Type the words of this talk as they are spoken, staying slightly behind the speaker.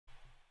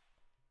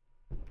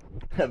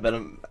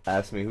Venom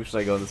asked me who should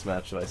I go in this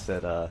match, so I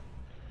said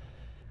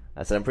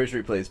I'm pretty sure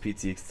he plays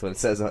PT. That's what it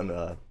says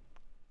on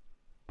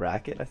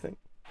bracket, I think.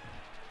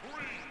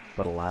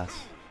 But alas,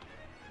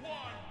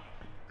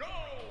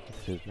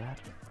 so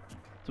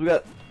we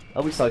got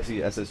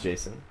LBsukzy,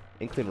 SSJason,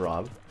 Inkling,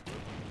 Rob.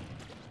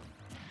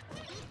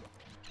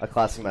 A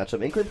classic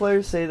matchup. Inkling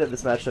players say that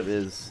this matchup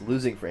is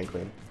losing for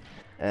Inkling,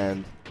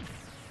 and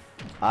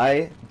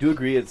I do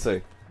agree. It's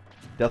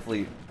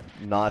definitely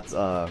not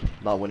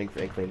winning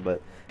for Inkling,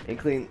 but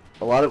Inkling,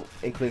 a lot of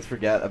Inklings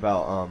forget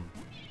about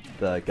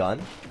the gun.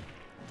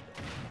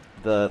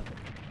 The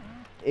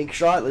ink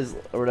shot is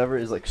or whatever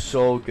is like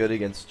so good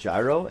against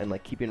gyro and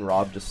like keeping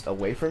Rob just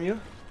away from you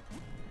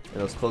in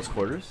those close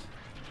quarters.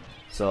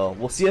 So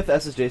we'll see if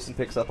SSJason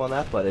picks up on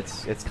that, but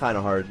it's kind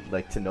of hard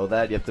like to know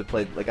that. You have to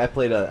play, like I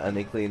played an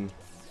Inkling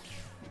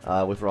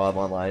with Rob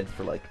online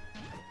for like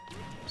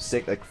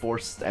 4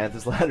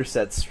 Anthus ladder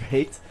sets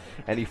straight,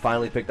 and he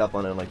finally picked up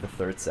on it in like the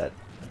 3rd set,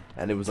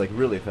 and it was like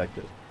really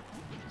effective.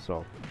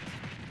 So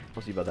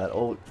we'll see about that.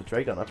 Oh, the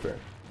Drake gun up there.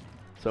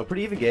 So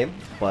pretty even game,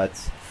 but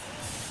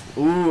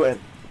ooh, and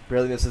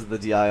barely misses the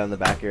DI on the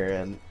back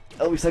air, and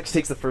LBsukzy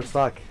takes the first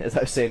stock. As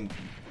I was saying,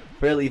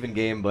 fairly even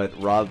game, but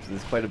Rob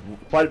is quite a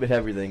bit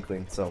heavier than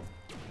Inkling, so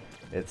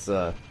it's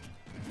gonna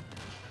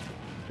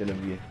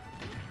be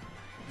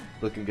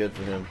looking good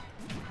for him.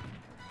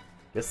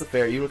 Gets the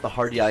fair, even with the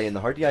hard DI in. The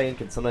hard DI in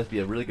can sometimes be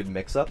a really good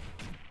mix-up,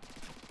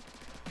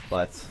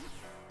 but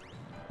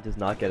he does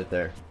not get it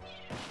there.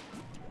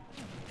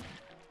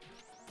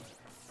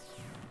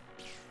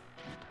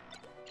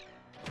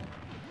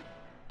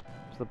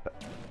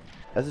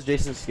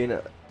 SSJason's getting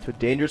to a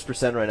dangerous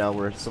percent right now,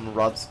 where some of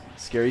Rob's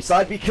scary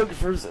side B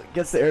confirms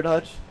gets the air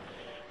dodge.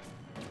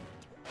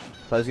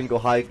 So he's gonna go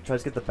high,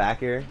 tries to get the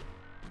back air.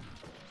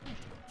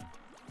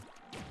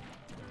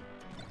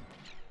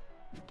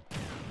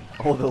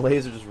 Oh, the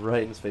laser just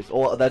right in his face.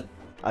 Oh,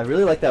 I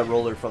really like that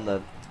roller from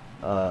the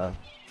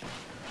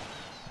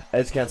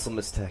edge cancel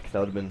mistech. That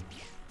would have been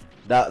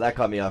that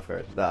caught me off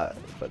guard. But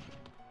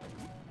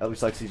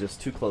LBsukzy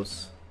just too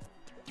close.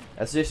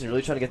 SSJason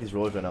really trying to get these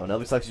rollers right now, and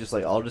LBsukzy just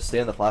like, I'll just stay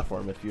on the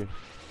platform if you.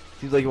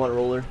 Seems like you want a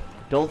roller.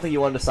 Don't think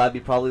you wanted to side B.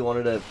 Probably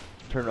wanted to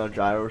turn around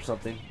gyro or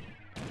something.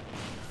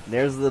 And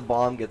there's the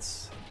bomb.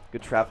 Gets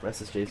good trap from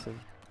SSJason.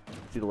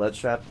 See the ledge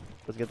trap.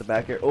 Doesn't get the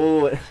back air.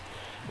 Oh,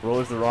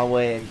 roller's the wrong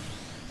way. And,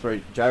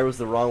 sorry, gyro's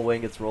the wrong way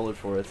and gets rollered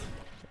for it.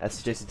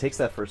 SSJason takes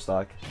that first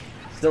stock.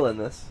 Still in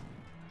this.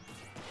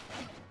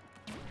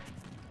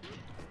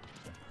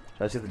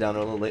 Tries to get the down a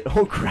little late.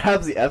 Oh,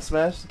 grabs the F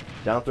smash.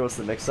 Down throws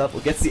the mix up.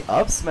 Well, gets the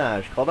up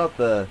smash. Called out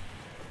the.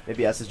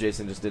 Maybe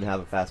SSJason just didn't have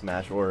a fast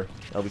mash, or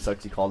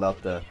LBsukzy called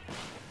out the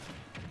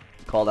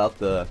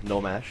no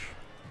mash.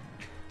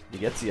 He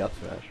gets the up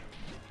smash.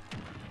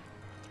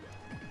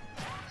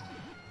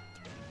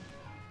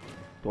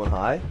 Going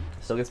high.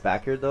 Still gets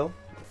back air though.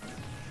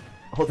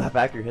 Oh, that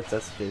back air hits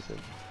SSJason.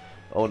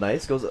 Oh,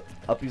 nice. Goes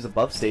up. He's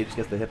above stage.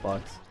 Gets the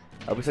hitbox.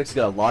 LBsukzy's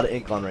got a lot of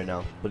ink on right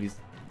now, but he's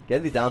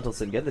getting the down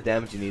tilts in, getting the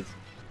damage he needs.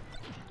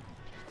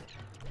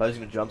 Thought he was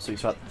gonna jump, so he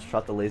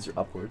shot the laser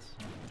upwards.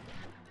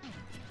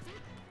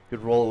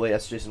 Good roll away.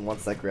 SSJason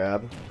wants that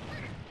grab.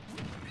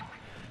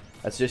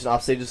 SSJason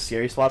off stage is a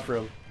scary spot for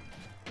him.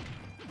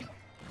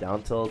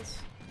 Down tilts.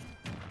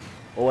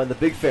 Oh, and the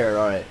big fair.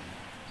 Alright.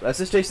 So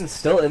SSJason's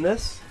still in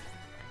this.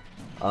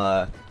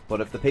 But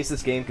if the pace of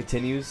this game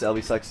continues,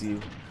 LBsukzy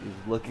is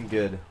looking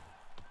good.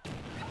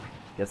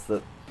 Gets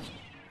the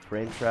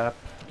frame trap.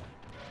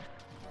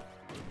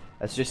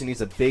 SSJason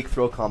needs a big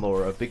throw combo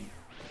or a big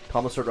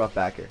combo starter off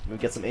backer. We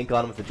get some ink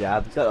on him with the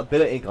jab. He's got a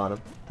bit of ink on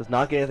him. Does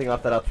not get anything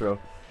off that up throw.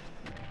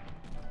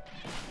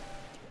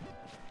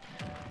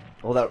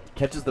 Oh, that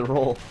catches the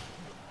roll.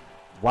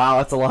 Wow,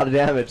 that's a lot of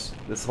damage.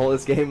 This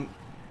game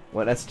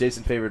went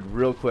SSJason favored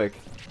real quick.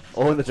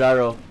 Oh, and the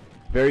gyro.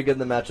 Very good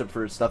in the matchup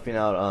for stuffing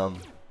out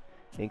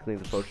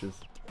Inkling's approaches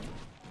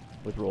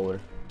with roller.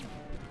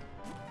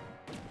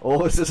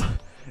 Oh, this is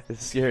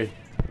scary.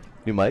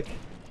 New mic?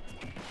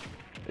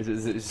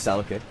 Is it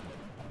sound okay?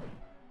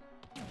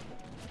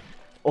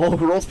 Oh,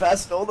 rolls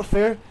past. Oh, the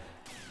fair.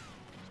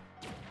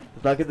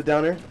 Does not get the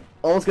downer.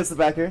 Almost gets the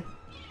backer.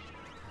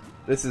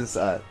 This is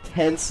a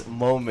tense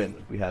moment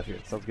we have here.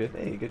 Sounds good.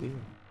 Hey, good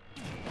evening.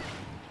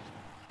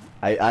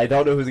 I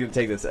don't know who's gonna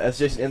take this.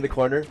 SSJason in the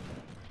corner.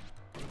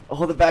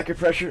 Oh, the backer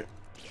pressure.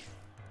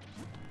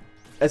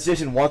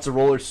 SSJason wants a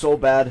roller so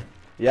bad.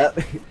 Yeah.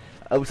 It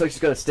looks like she's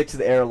gonna stick to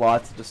the air a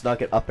lot, just not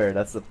get up air.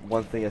 That's the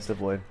one thing he has to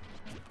avoid.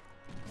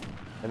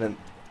 And then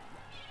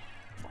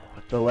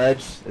the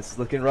ledge, it's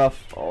looking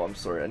rough. Oh, I'm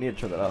sorry. I need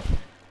to turn that off.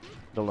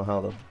 Don't know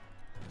how though.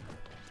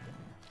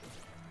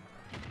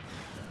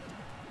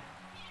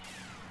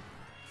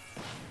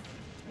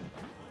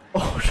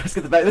 Oh, tries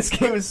to get the back. This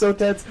game is so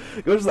tense.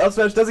 Goes to the up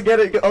smash, doesn't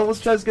get it.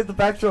 Almost tries to get the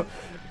back throw.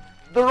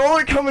 The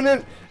roller coming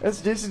in.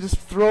 SSJason just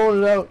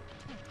throwing it out.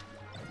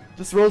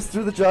 Just rolls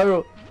through the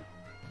gyro.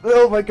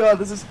 Oh my god,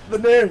 this is the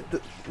nair.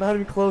 Not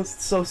even close.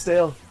 It's so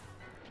stale.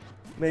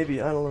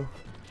 Maybe, I don't know.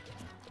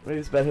 Maybe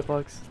it's bad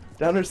hitbox.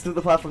 Downers through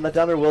the platform. That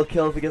downer will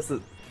kill if he gets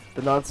the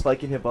The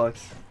non-spiking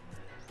hitbox.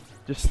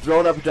 Just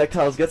throwing up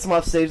projectiles. Gets him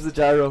off stage. The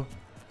gyro.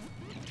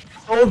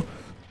 Oh,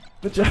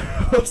 the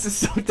gyro is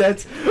so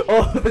dense.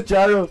 Oh, the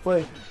gyro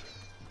play.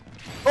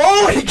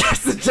 Oh, he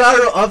gets the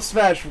gyro up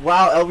smash.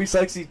 Wow,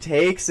 LBsukzy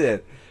takes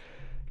it.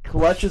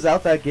 Clutches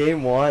out that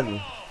game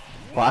 1.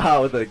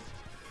 Wow, the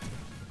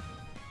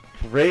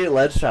great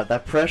ledge shot.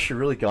 That pressure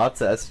really got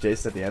to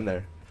SSJason at the end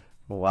there.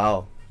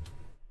 Wow.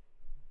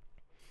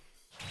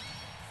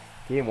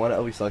 Game 1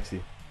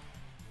 LBsukzy.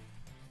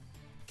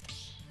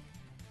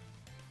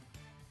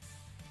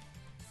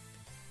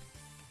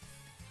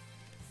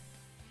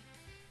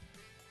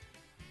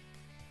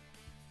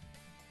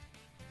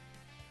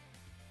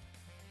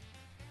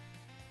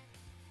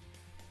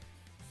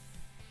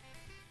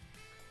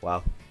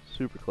 Wow,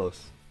 super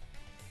close.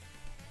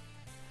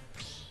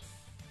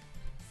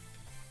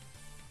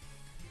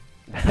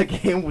 That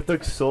game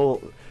took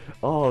so...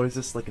 Oh, it was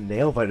just like a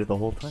nail biter the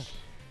whole time.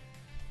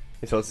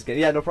 So it's just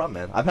getting... Yeah, no problem,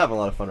 man. I'm having a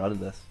lot of fun running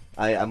this.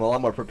 I'm a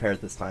lot more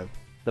prepared this time.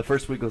 The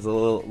first week was a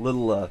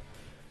little it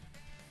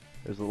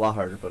was a lot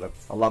harder, but I'm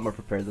a lot more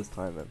prepared this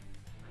time, man.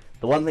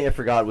 The one thing I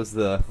forgot was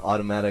the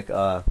automatic,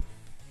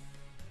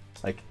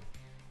 like,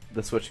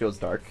 the switch goes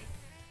dark.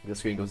 The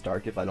screen goes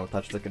dark if I don't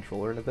touch the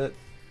controller in a bit.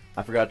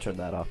 I forgot to turn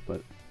that off,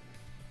 but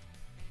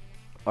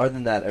other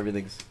than that,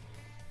 everything's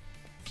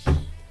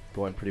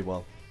going pretty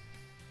well.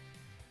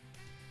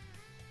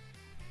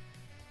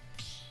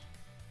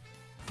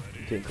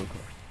 Okay, go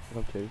car.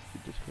 Okay, you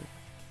just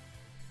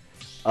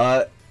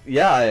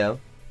yeah, I am.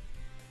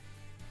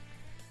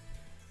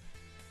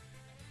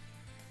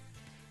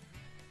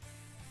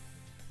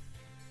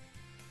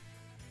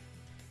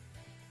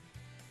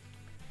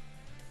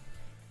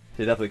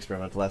 They definitely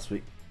experimented last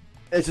week.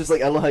 It's just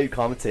like, I love how you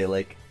commentate,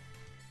 like,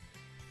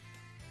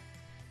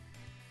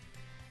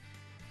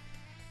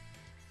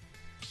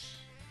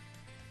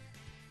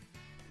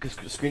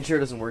 because screen share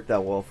doesn't work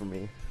that well for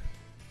me.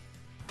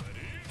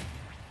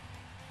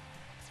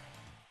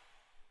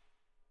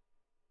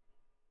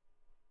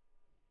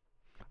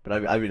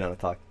 But I'd be down to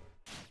talk.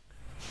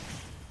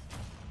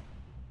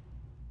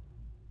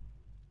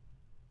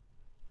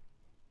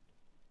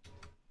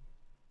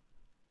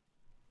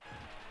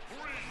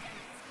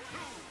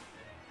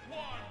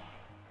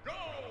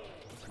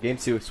 Game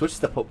 2, switch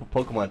to the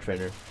Pokemon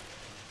trainer.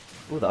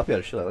 Ooh, the up out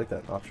of shield, I like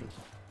that option.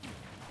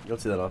 You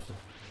don't see that often.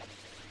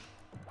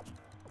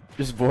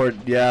 Just bored,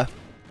 yeah.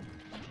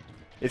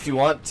 If you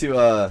want to,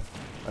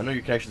 I know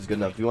your connection's good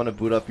enough. If you want to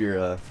boot up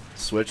your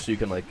Switch so you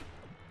can like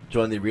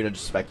join the arena,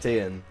 just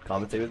spectate and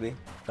commentate with me,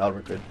 that would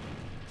work good.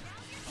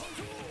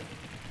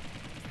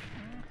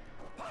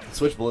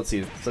 Switch Bullet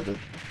Seed, such a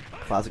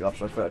classic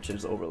option. I forgot to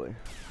change the overlay.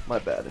 My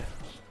bad.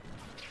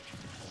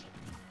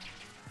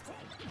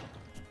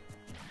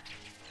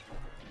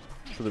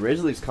 So the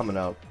Razor Leaf's coming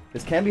out.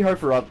 This can be hard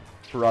for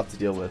Rob to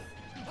deal with.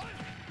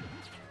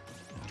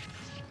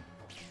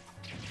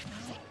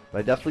 But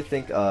I definitely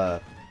think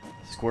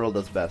Squirtle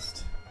does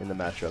best in the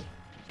matchup.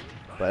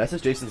 But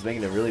SSJason's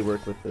making it really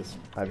work with this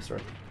Ivysaur.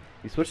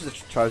 He switches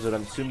to Charizard,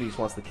 I'm assuming he just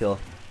wants to kill.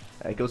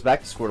 It goes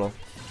back to Squirtle.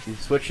 He's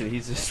switching,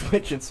 he's just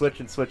switching.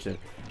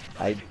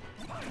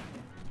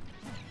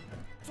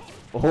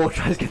 Oh,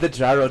 tries to get the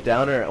gyro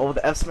downer. Oh,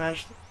 the F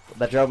smash.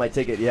 That gyro might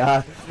take it,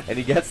 yeah. And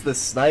he gets the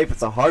snipe.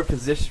 It's a hard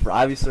position for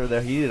Ivysaur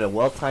there. He needed a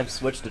well-timed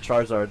switch to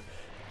Charizard.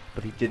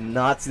 But he did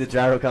not see the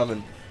gyro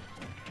coming.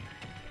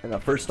 And a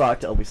first stock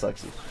to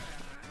LBsukzy.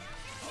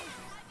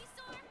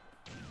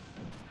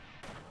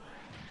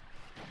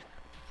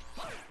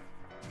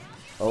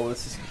 Oh,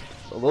 this is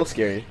a little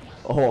scary.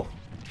 Oh,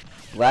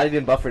 glad he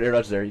didn't buffer air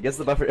dodge there. He gets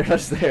the buffer air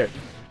dodge there.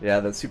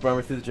 Yeah, the super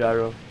armor through the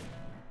gyro.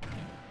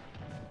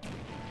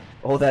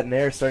 Oh, that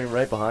nair starting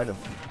right behind him.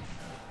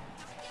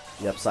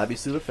 Yep, side B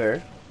suit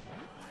fair.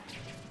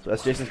 So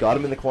SSJason's got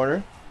him in the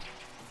corner.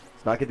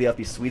 Does not get the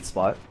uppy sweet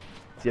spot.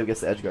 See how he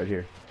gets the edge guard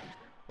here.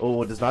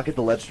 Oh, does not get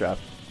the ledge trap.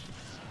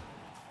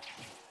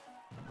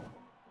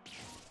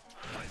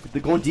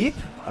 They're going deep.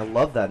 I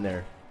love that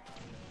nair.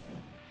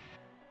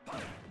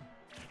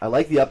 I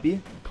like the up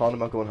B, calling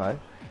him out going high.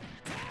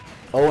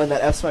 Oh, and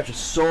that F smash is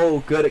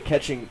so good at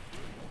catching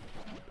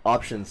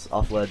options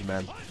off ledge,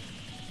 man.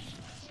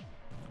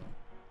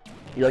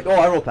 You're like, oh,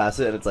 I roll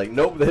past it, and it's like,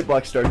 nope, the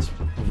hitbox starts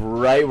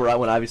right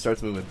when Ivy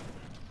starts moving.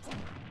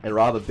 And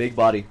Rob, a big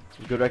body.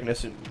 Good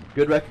recognition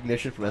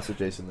from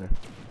SSJason there.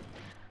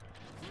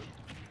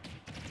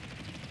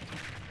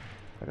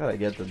 I gotta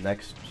get the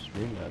next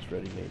stream match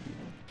ready, maybe.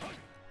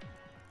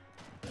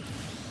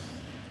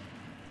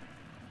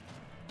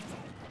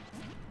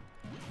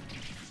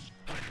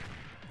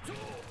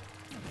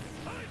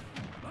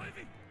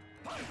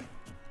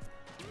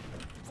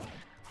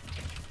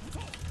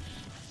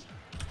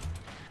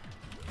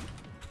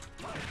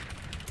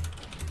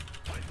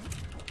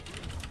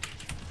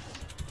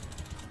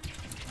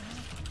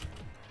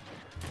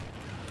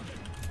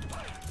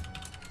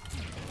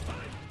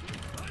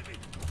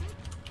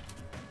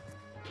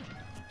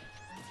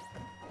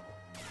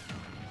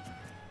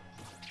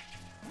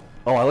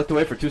 Oh, I looked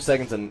away for 2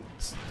 seconds and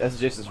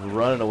SSJason's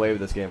running away with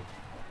this game.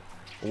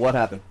 What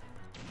happened?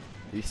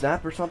 Did he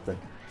snap or something?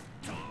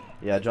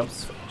 Yeah,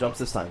 jumps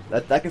this time.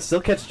 That can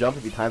still catch jump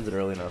if he times it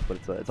early enough, but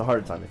it's a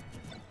hard timing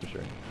for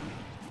sure.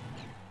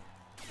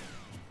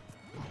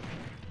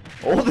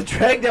 Oh, the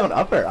drag down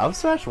upper up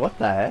smash. What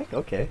the heck?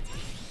 Okay,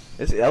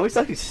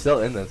 LBsukzy's still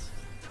in this.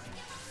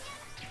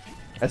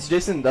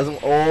 SSJason doesn't.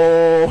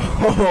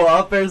 Oh,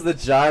 up there's the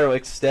gyro,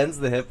 extends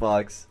the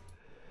hitbox.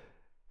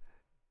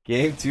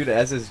 Game 2 to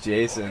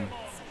SSJason.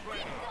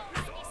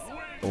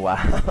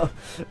 Wow,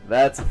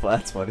 that's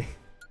funny.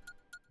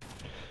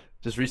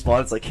 Just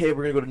respawn. It's like, hey,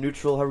 we're gonna go to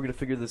neutral. How are we gonna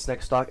figure this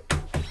next stock?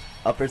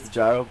 Up there's the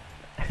gyro,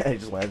 and he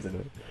just lands into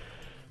it.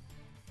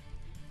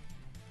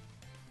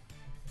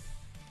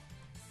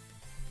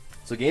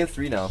 So game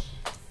 3 now.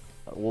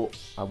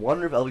 I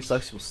wonder if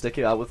LBsukzy will stick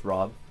it out with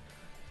Rob.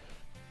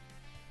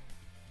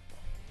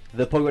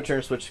 The Pokemon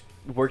Trainer switch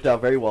worked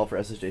out very well for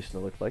SSJason, it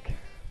looked like. I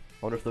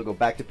wonder if they'll go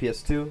back to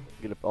PS2,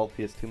 get an all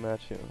PS2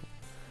 match. You know.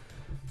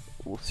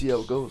 We'll see how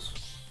it goes.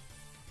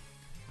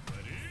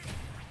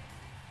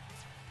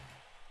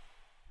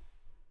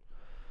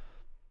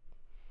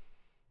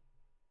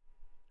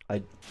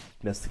 I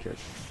missed the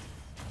character.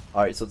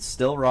 Alright, so it's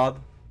still Rob.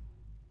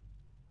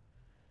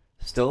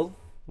 Still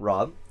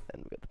Rob.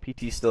 And we got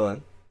the PT still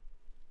in.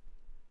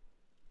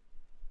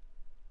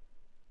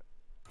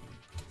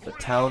 The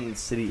town and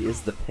city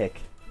is the pick.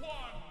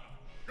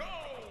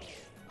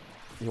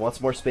 He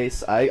wants more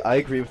space. I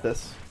agree with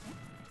this.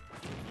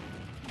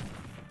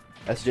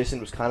 SSJason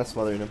was kind of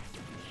smothering him.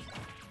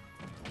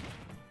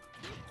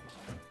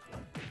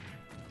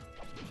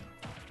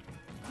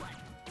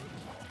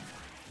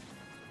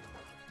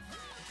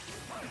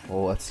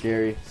 Oh, that's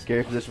scary.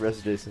 Scary position for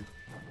SSJason.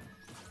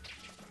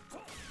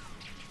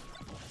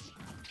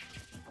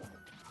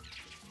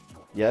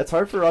 Yeah, it's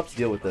hard for Rob to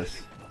deal with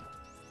this.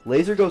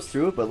 Laser goes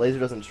through it, but Laser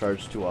doesn't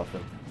charge too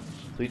often.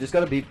 So you just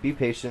gotta be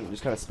patient,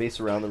 just kind of space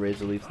around the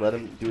Razor Leafs, let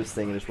him do his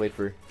thing, and just wait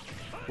for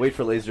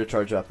Laser to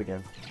charge up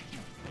again.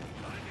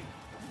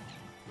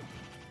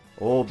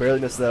 Oh, barely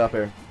missed that up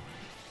air.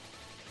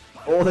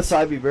 Oh, the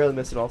side B barely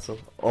missed it also.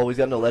 Oh, he's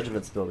got no ledge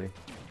invincibility.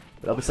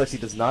 But LBsukzy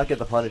does not get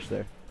the punish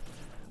there.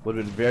 Would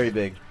have been very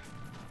big.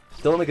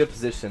 Still in a good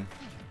position.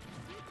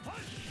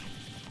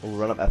 We'll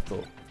run up F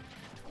tilt.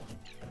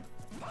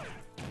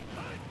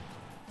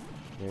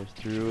 There's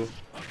through.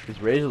 These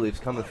Razor Leafs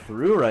coming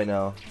through right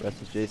now.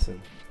 SSJason.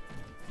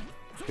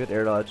 Good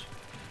air dodge.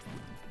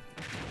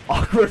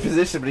 Awkward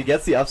position, but he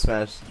gets the up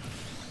smash.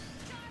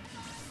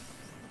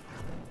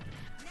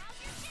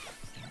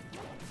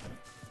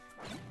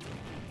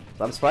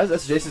 So I'm surprised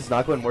SSJason's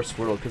not going more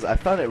Squirtle, because I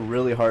found it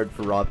really hard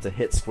for Rob to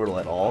hit Squirtle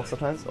at all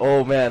sometimes.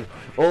 Oh man.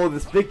 Oh,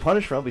 this big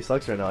punish from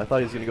LBsukzy right now. I thought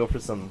he was going to go for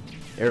some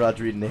air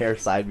dodge read and air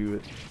side view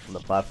from the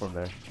platform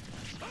there.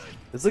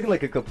 It's looking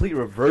like a complete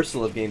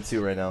reversal of game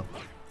 2 right now.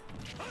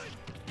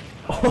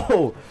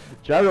 Oh,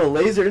 gyro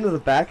laser into the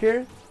back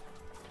air,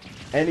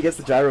 and he gets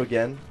the gyro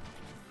again.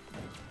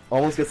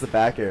 Almost gets the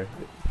back air.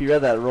 If he read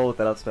that roll with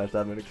that up smash,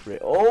 that would have been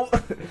great. Oh,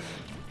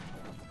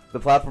 the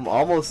platform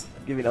almost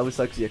giving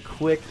LBsukzy a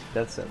quick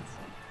death sense.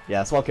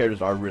 Yeah, small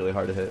characters are really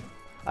hard to hit.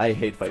 I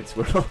hate fighting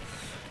Squirtle.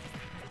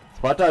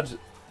 Spot dodge,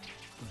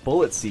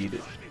 bullet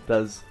seed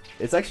does.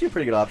 It's actually a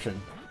pretty good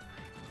option.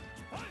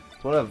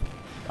 It's one of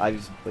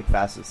Ivy's like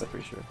fastest, I'm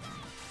pretty sure.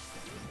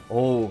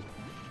 Oh.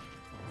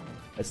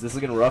 This is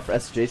looking rough for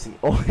SSJason.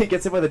 Oh, he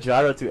gets hit by the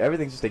gyro too.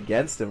 Everything's just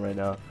against him right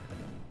now.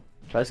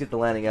 Tries to get the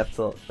landing F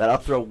tilt. That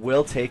up throw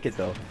will take it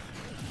though.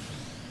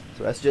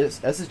 So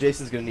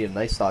SSJason's gonna need a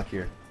nice stock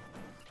here.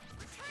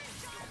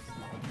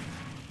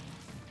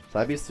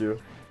 Side B's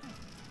through.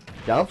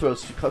 Down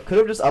throws. Could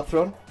have just up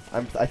thrown.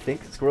 I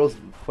think Squirrel's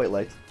quite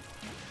light.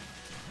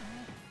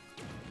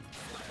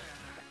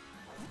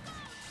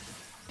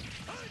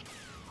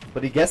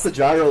 But he gets the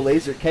gyro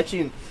laser,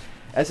 catching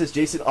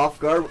SSJason off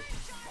guard.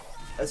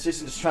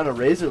 SSJason just trying to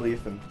Razor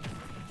Leaf, and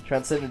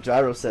Transcendent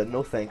Gyro said,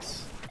 no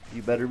thanks.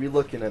 You better be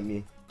looking at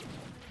me.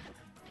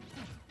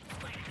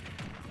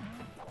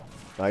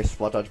 Nice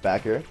spot dodge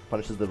back air.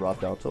 Punishes the Rob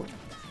down tilt.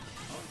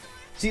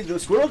 See, the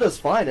Squirrel does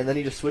fine, and then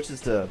he just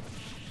switches to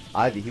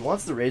Ivy. He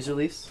wants the Razor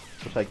Leafs,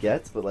 which I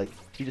get, but like,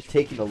 he's just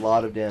taking a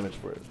lot of damage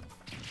for it.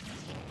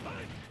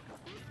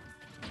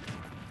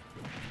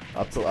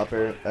 Up till up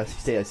air. As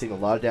you say, I'm seeing a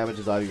lot of damage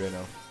as Ivy right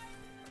now.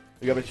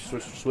 We got to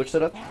switch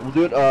that up? We'll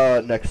do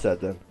it next set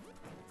then.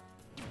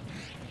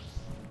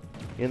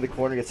 In the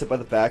corner, gets hit by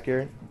the back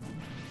air.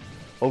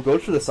 Oh,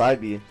 goes for the side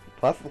B.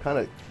 Platform kind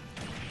of.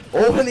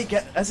 Oh, and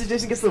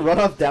SSJason gets the run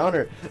off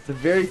downer. The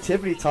very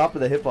tippity top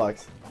of the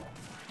hitbox.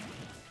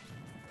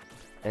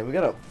 And we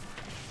got a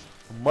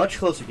much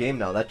closer game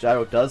now. That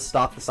gyro does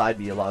stop the side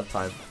B a lot of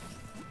time.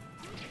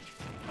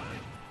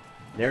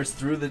 There's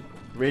through the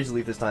Razor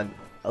Leaf this time.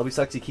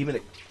 LBsukzy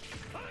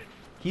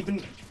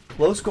keeping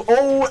close.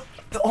 Oh,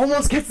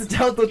 almost gets the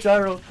down throw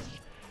gyro.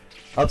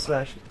 Up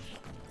smash.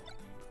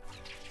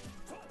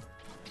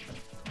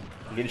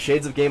 We're getting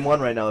shades of game 1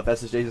 right now if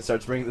SSJason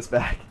starts bringing this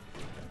back.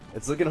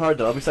 It's looking hard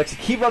though. LBsukzy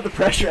keep up the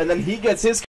pressure, and then he gets his